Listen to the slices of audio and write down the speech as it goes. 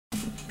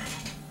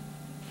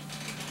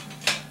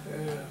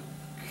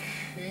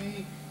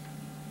Okay,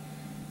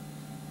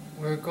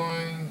 we're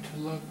going to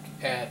look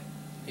at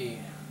the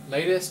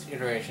latest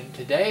iteration,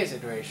 today's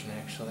iteration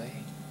actually,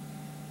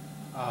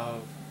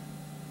 of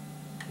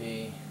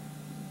the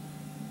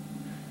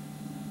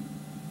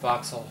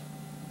voxel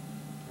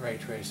ray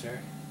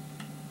tracer.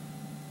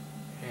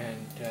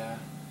 And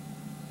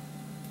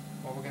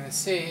what we're going to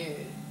see,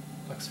 it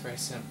looks very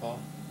simple.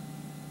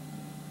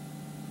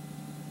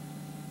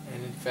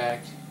 And in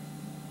fact,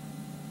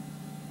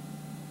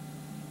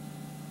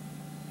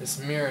 this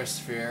mirror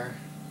sphere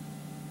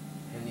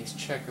and these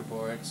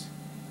checkerboards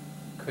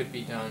could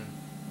be done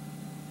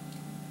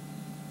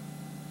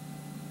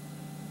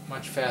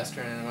much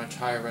faster and at a much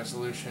higher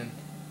resolution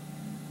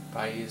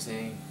by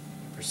using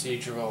a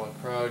procedural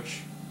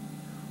approach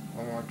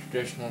or more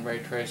traditional ray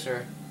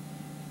tracer.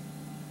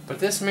 But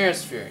this mirror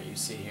sphere you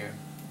see here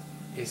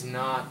is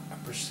not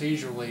a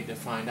procedurally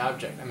defined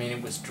object. I mean,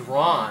 it was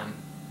drawn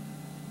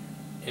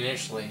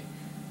initially,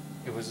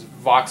 it was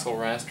voxel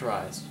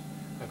rasterized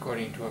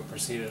according to a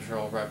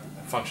procedural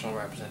functional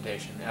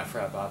representation,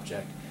 FREP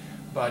object.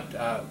 But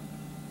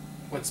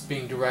what's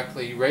being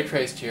directly ray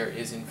traced here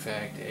is in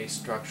fact a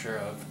structure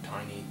of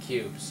tiny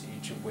cubes,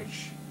 each of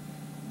which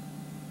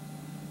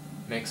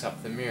makes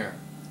up the mirror.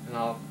 And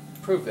I'll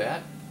prove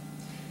that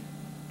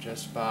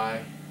just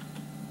by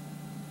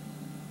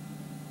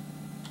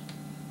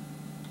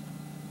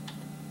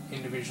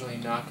individually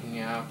knocking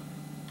out,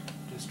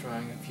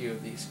 destroying a few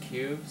of these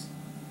cubes,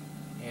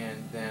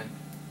 and then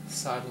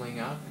sidling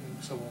up,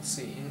 and so we'll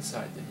see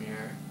inside the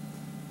mirror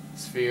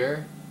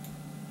sphere,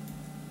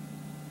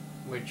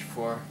 which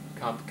for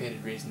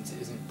complicated reasons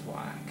isn't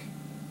black,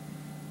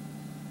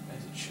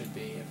 as it should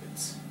be if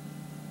it's,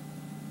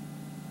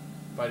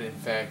 but in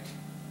fact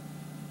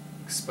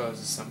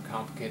exposes some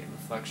complicated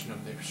reflection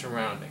of their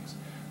surroundings.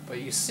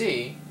 But you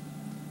see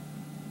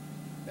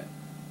the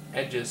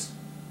edges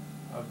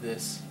of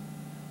this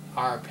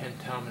are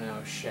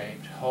pentomino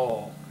shaped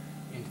hole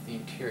into the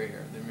interior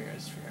of the mirror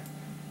sphere.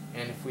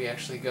 And if we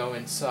actually go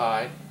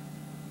inside,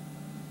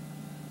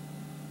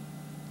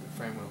 the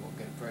frame rate will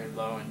get very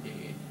low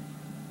indeed.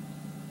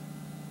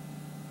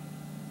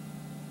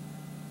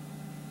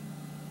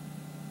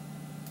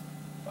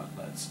 But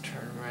let's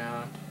turn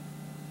around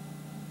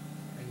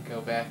and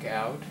go back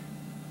out.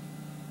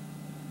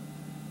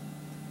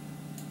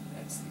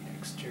 That's the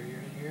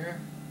exterior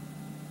here.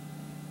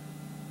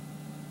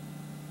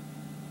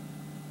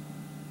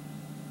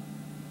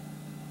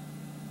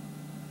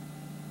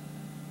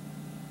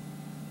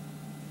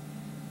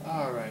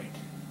 Alright,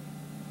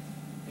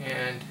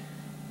 and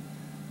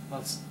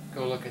let's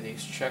go look at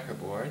these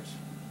checkerboards.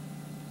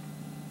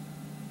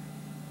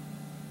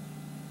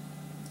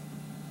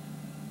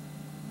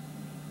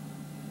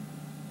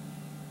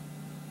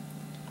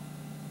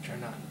 Which are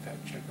not in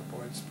fact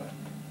checkerboards, but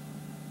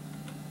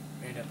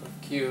made up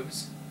of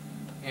cubes.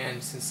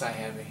 And since I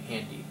have a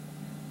handy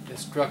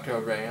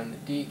destructo ray on the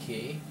D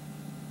key,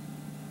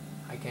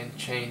 I can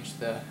change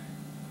the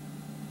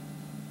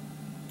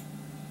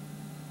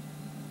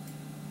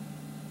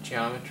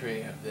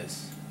geometry of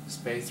this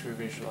space we're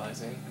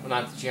visualizing. Well,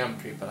 not the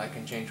geometry, but I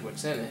can change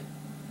what's in it.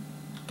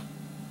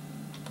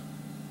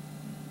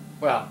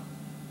 Well,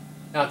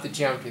 not the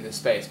geometry of the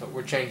space, but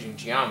we're changing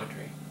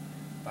geometry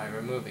by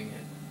removing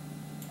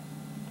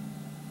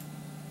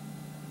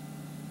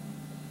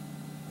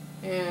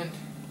it. And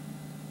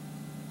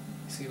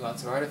you see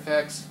lots of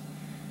artifacts.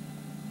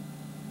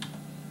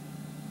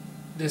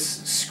 This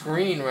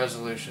screen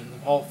resolution, the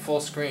whole full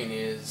screen,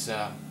 is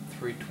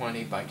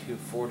 320 by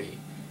 240.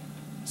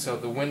 So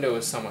the window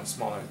is somewhat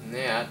smaller than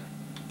that,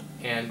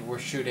 and we're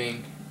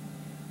shooting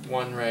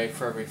one ray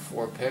for every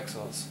 4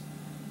 pixels.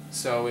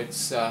 So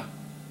it's you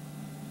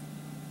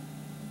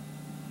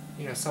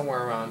know,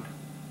 somewhere around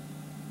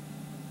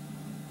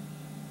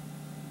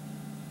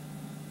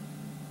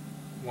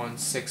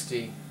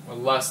 160, or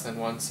less than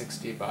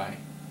 160 by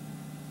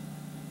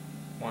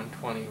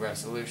 120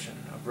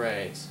 resolution of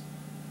rays.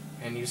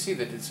 And you see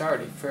that it's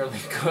already fairly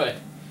good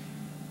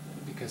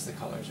because the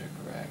colors are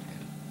correct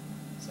and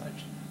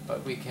such.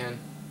 But we can,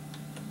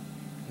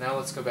 now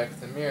let's go back to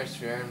the mirror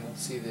sphere and we'll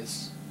see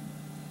this,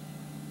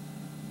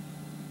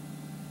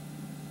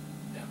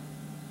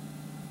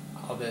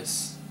 all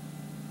this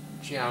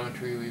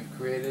geometry we've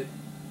created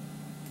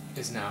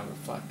is now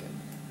reflected.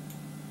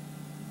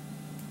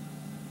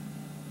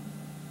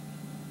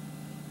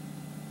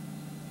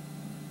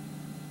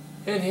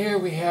 And here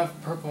we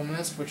have purple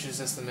mist, which is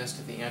just the mist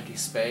of the empty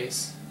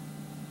space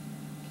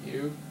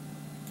cube.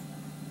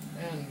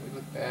 And we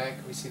look back,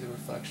 we see the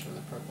reflection of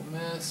the purple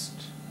mist.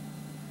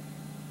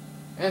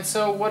 And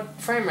so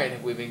what frame rate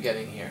have we been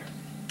getting here?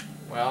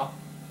 Well,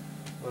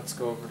 let's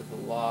go over to the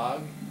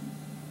log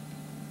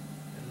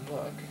and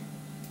look.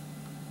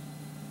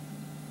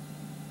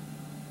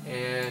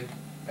 And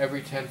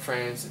every 10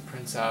 frames it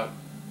prints out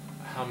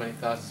how many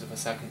thousandths of a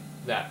second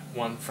that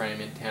one frame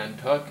in 10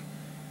 took.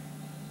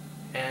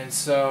 And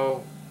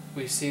so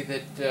we see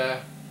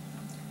that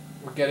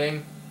we're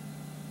getting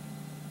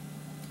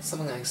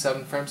something like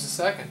 7 frames a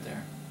second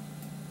there.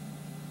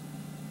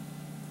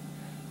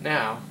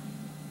 Now,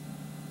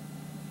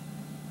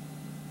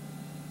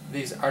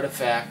 these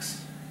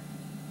artifacts,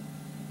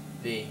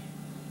 the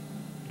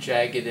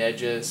jagged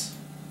edges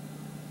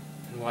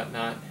and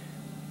whatnot,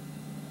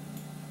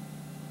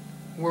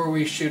 were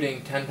we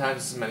shooting 10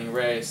 times as many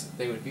rays,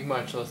 they would be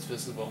much less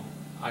visible,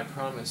 I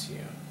promise you.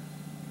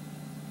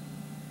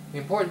 The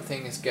important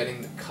thing is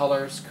getting the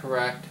colors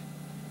correct,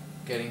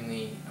 getting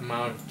the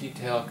amount of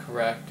detail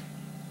correct.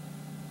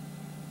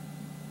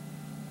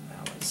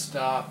 Now let's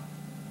stop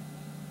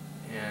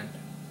and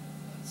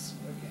let's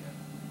look again.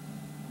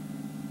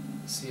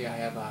 See, I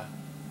have a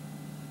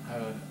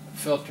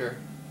filter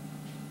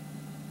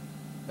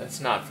that's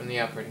not from the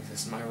operating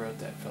system. I wrote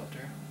that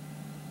filter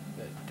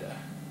that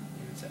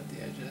evens out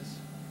the edges.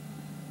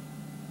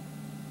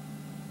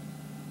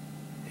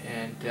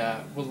 And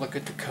we'll look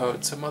at the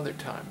code some other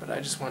time, but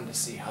I just wanted to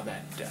see how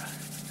that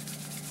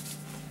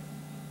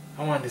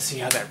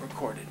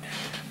recorded.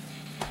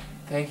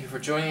 Thank you for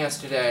joining us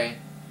today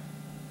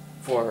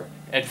for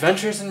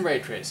Adventures in Ray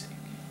Tracing.